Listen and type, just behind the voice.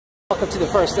welcome to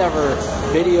the first ever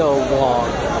video vlog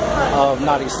of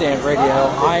Naughty Stan Radio.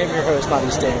 I am your host, Naughty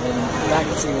Stan, and that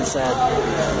being said,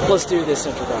 let's do this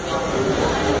introduction.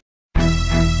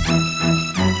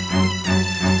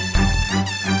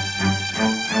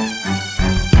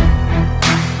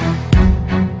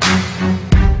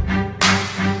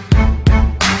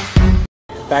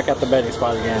 Back at the betting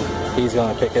spot again. He's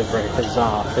gonna pick his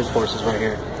horses right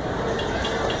here.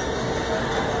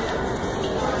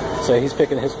 So he's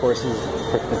picking his horses.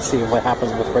 Let's see what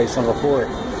happens with race number 4.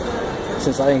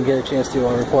 Since I didn't get a chance to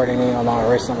report anything on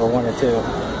race number 1 or 2.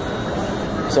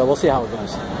 So we'll see how it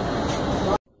goes.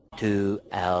 2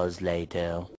 hours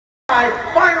later. I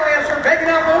final answer, making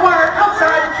out the wire,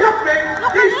 outside, jumping,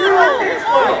 he's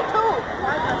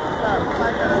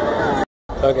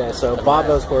Okay, so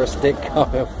Bobo's horse did come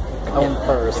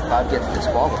first. If I get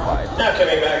disqualified, now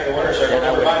coming back to the winner's circle,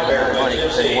 number 5 pair, money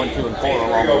because 1, 2, and 4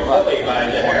 along the run. 1,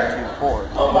 2, 4.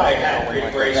 On by half,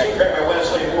 racing, Trevor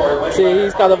Wesley Ward. See,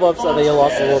 he's kind of upset that he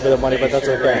lost a little bit of money, but that's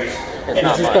okay.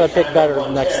 He's just gonna pick better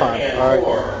next time. Alright.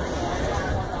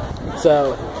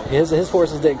 So his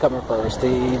horses didn't come in first.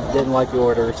 He didn't like the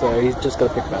order, so he's just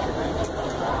gonna pick better.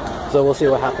 So we'll see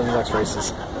what happens in the next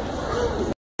races.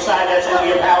 That's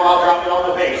Elliot Powell dropping on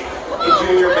the base. In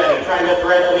junior betting, trying to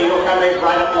thread the needle coming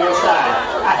right up the inside.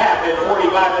 A half at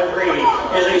 45-3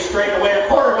 is a straightaway a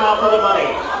quarter mile for the money.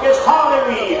 It's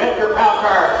Holiday, Edgar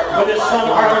Palcar with his son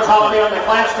Harlan's Holiday on the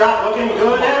class drop, looking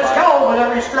good as gold with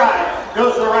every stride.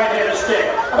 Goes to the right-handed stick.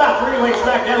 About 3 lengths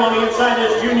back down on the inside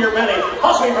is junior betting.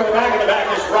 Hustling from the back of the back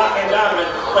is Rockin' Donovan,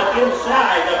 but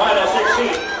inside the final 6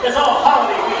 feet, it's all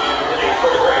Holiday feeding today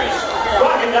for the race.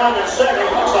 Rockin' Donovan second,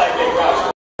 looks like Big Ross.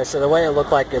 So the way it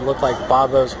looked like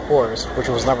Bobo's horse, which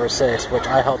was number 6, which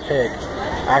I helped pick,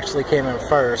 actually came in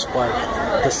first, but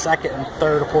the second and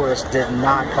third horse did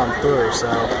not come through. So,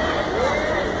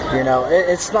 you know,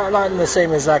 it's not in the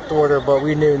same exact order, but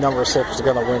we knew number 6 was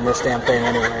going to win this damn thing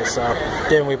anyway. So,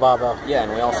 didn't we, Bobo? Yeah,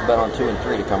 and we also bet on 2 and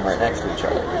 3 to come right next to each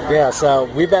other. Yeah, so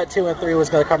we bet 2 and 3 was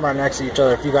going to come right next to each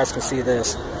other. If you guys can see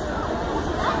this.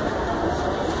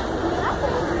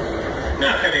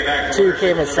 2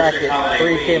 came in second,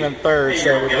 3 came in third,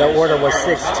 so the order was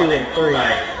 6, 2, and 3.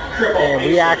 And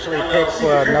we actually picked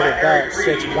for another bet,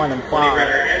 6, 1, and 5.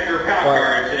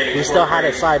 But we still had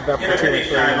a side bet for 2 and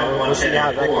 3. And we'll see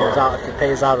how that comes out, if it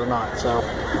pays out or not. So,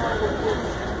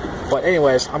 but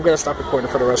anyways, I'm going to stop recording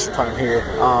for the rest of the time here.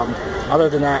 Other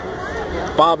than that,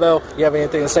 Bobo, you have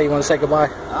anything to say? You want to say goodbye?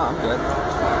 Oh, I'm good.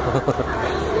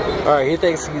 Alright, he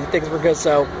thinks we're good,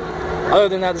 so... Other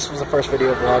than that, this was the first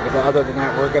video vlog, but other than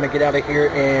that, we're going to get out of here,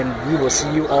 and we will see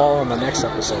you all on the next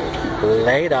episode.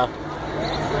 Later.